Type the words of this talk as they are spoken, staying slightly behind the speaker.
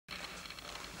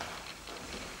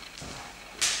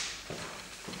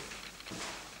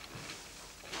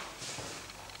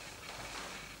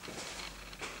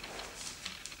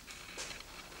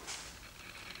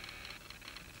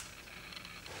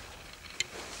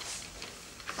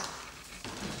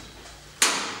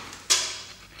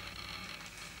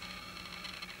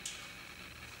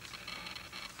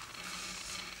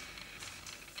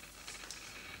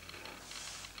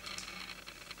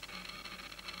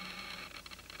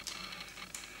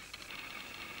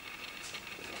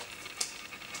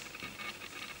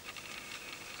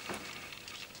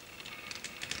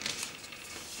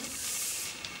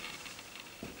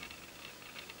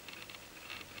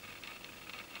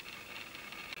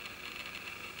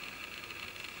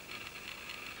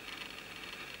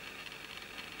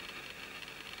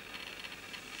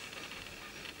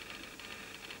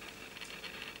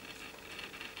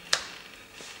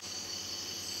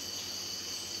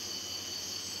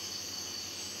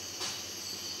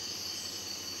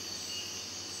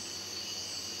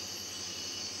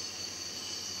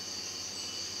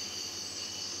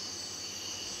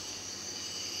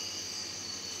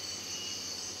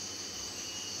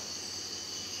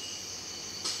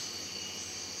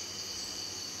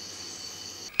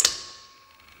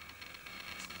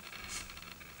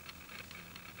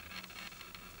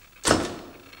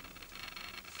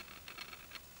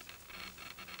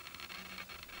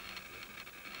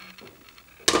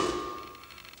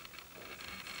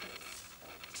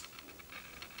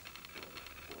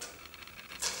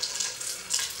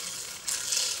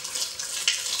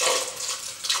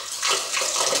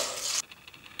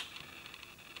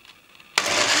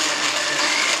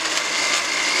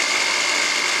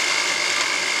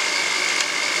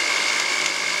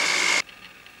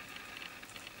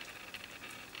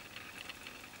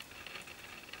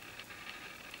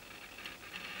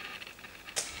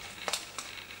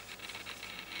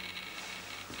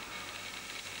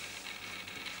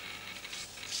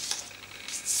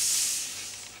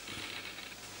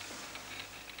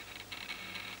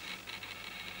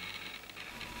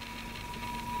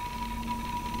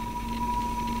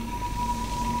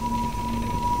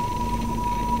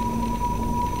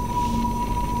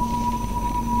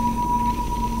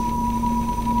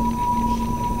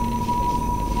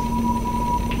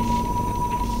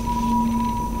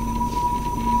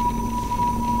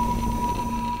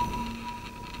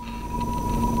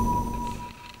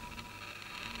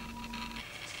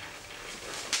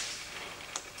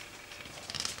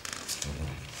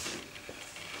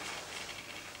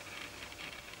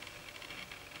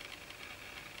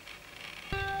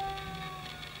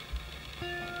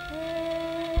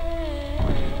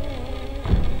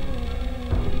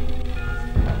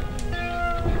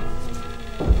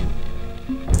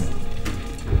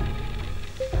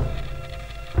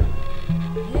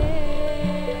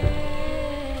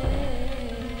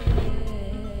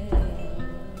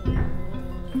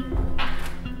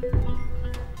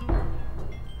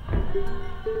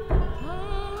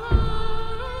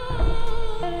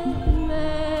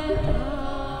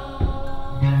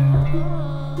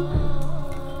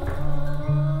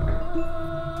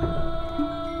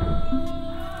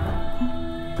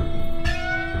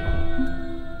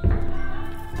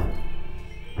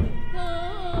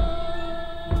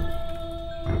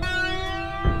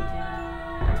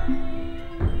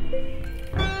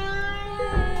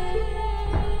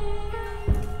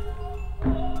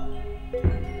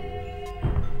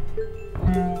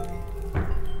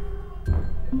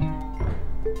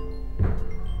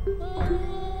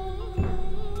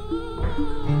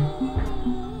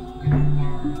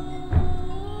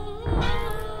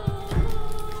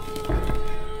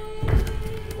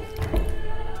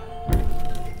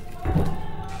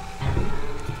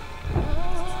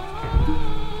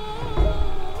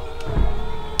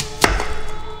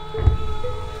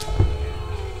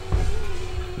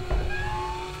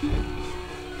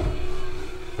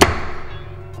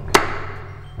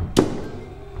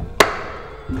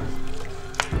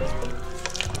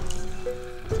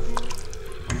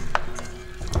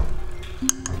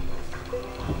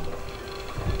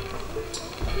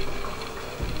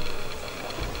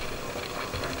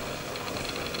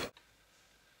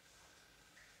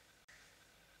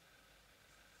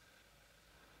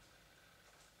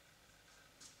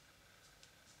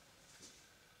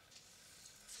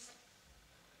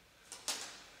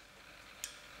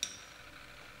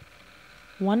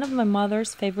One of my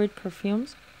mother's favorite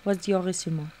perfumes was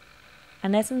Diorissimo,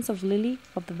 an essence of lily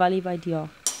of the valley by Dior.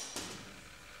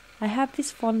 I have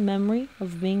this fond memory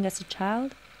of being as a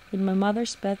child in my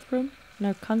mother's bedroom in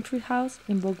our country house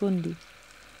in Burgundy,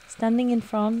 standing in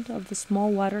front of the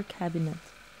small water cabinet.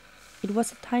 It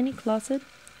was a tiny closet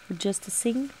with just a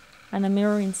sink and a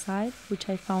mirror inside, which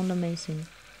I found amazing.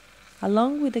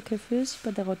 Along with the coiffeuse by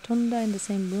the rotunda in the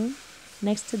same room,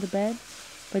 next to the bed,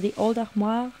 by the old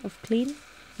armoire of clean,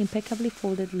 impeccably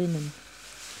folded linen.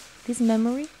 This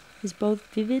memory is both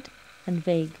vivid and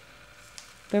vague,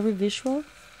 very visual,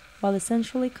 while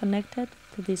essentially connected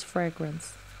to this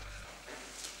fragrance.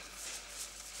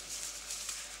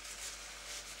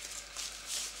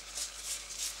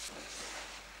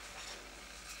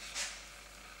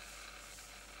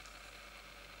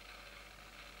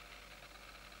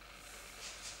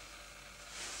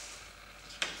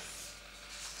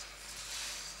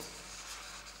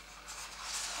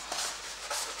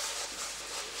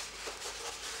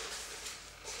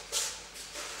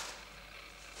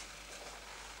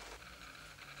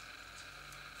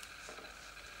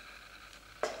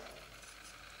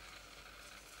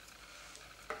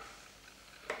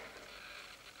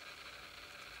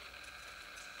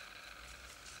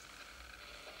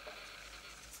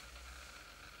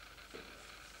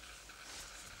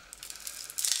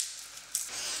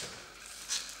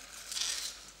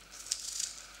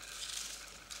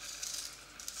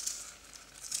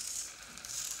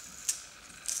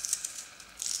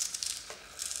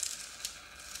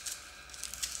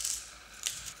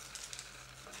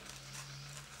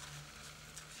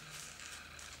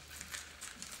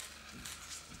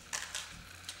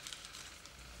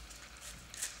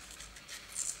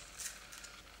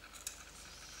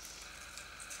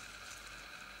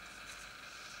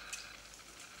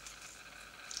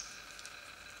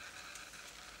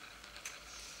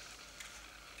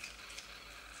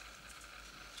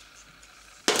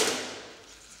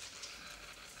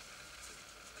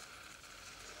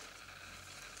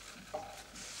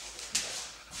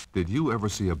 Did you ever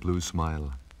see a blue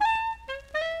smile?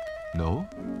 No?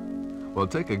 Well,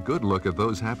 take a good look at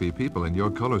those happy people in your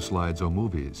color slides or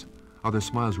movies. Are their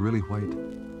smiles really white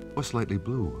or slightly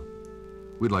blue?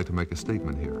 We'd like to make a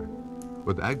statement here.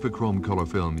 With Agvachrome color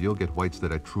film, you'll get whites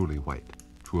that are truly white.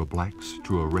 Truer blacks,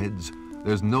 truer reds.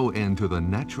 There's no end to the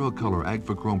natural color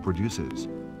Agvachrome produces.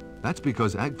 That's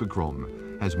because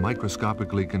Agvachrome has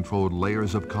microscopically controlled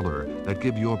layers of color that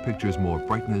give your pictures more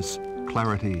brightness,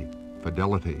 clarity,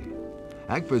 fidelity.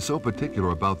 Agfa is so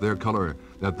particular about their color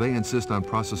that they insist on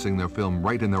processing their film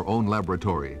right in their own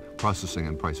laboratory, processing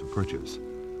and price of purchase.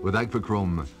 With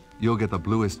Agvachrome, you'll get the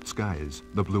bluest skies,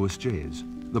 the bluest jays,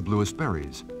 the bluest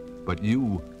berries, but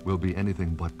you will be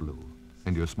anything but blue,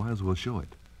 and your smiles will show it,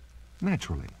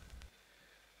 naturally.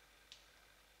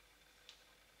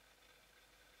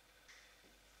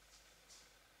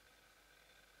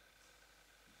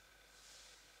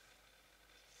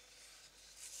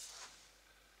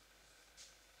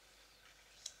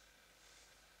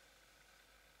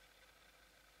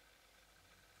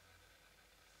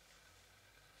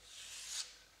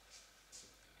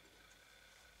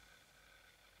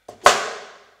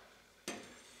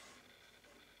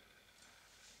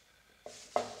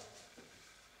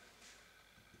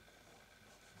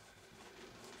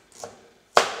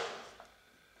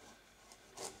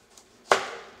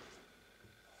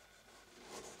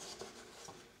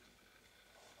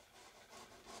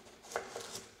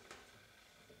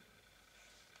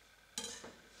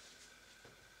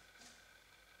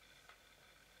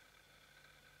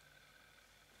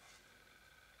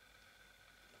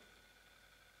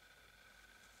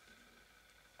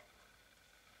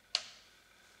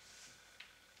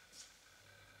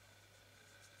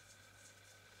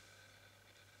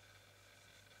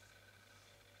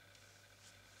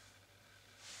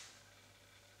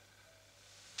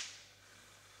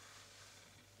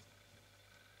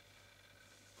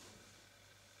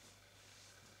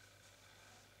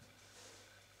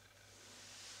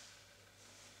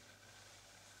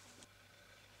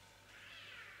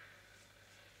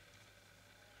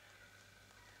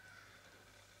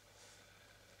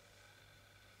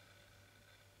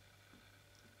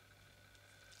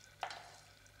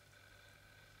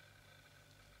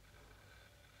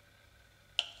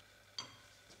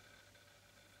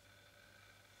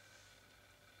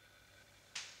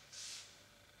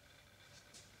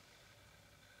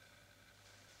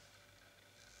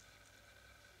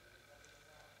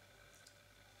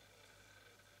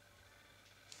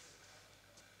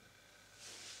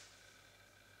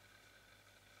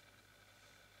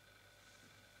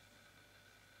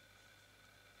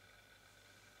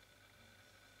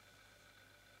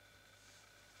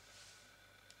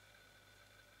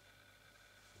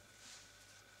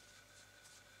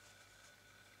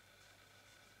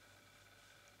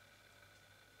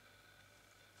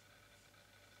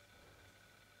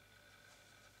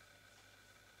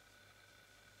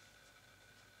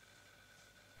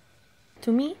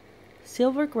 To me,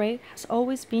 silver gray has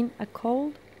always been a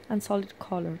cold and solid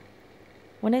color.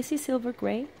 When I see silver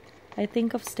gray, I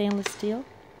think of stainless steel,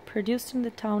 produced in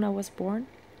the town I was born,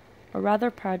 or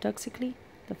rather paradoxically,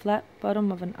 the flat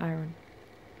bottom of an iron.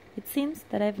 It seems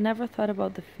that I've never thought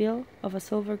about the feel of a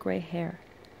silver gray hair.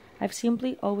 I've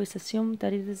simply always assumed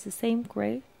that it is the same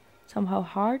gray, somehow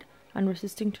hard and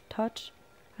resisting to touch,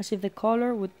 as if the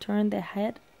color would turn the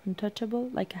head untouchable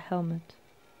like a helmet.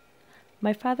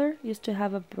 My father used to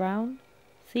have a brown,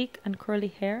 thick and curly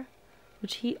hair,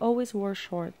 which he always wore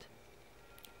short.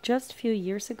 Just a few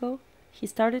years ago, he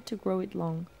started to grow it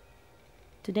long.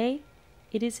 Today,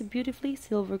 it is a beautifully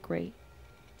silver gray,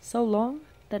 so long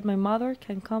that my mother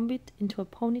can comb it into a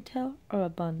ponytail or a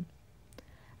bun.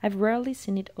 I've rarely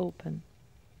seen it open.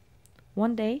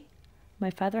 One day, my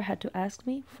father had to ask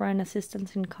me for an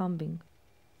assistance in combing.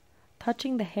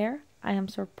 Touching the hair, I am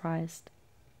surprised.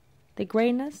 The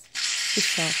grayness is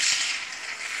soft.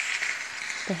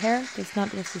 The hair does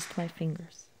not resist my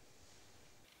fingers.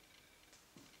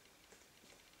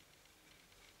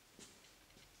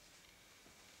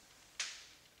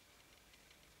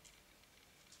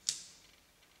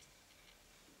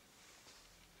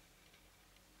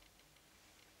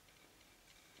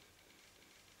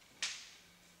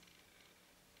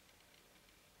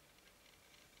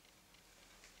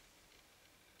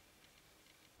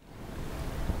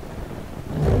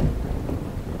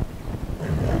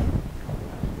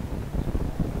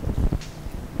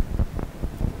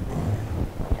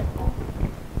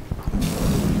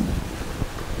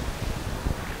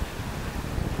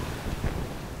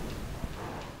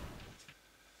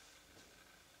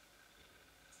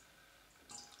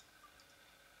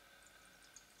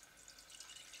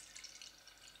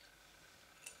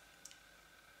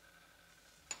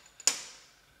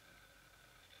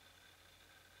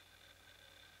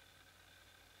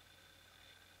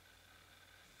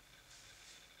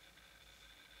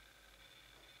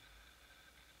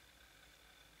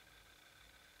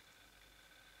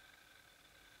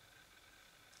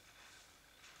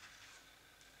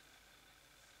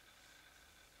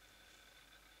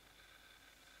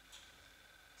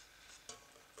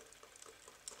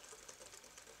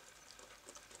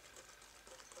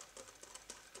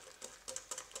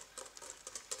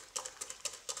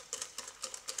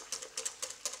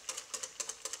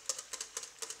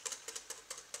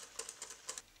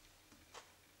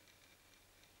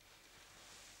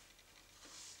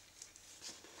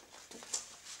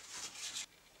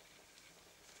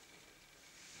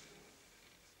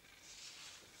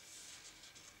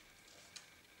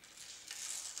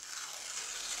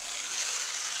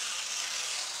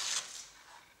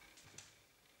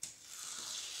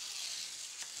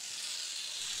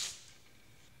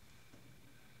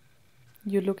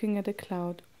 You're looking at a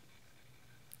cloud.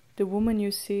 The woman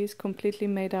you see is completely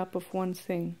made up of one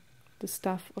thing, the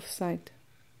stuff of sight.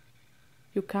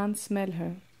 You can't smell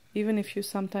her, even if you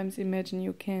sometimes imagine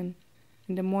you can,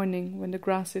 in the morning when the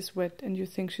grass is wet and you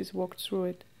think she's walked through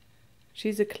it.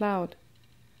 She's a cloud.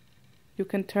 You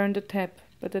can turn the tap,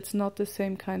 but that's not the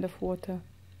same kind of water.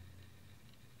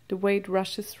 The way it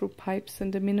rushes through pipes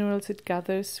and the minerals it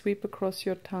gathers sweep across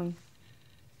your tongue.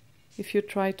 If you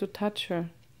try to touch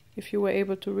her, if you were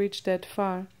able to reach that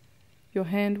far, your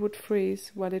hand would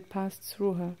freeze while it passed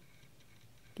through her.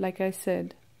 Like I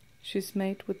said, she's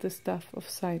made with the stuff of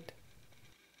sight.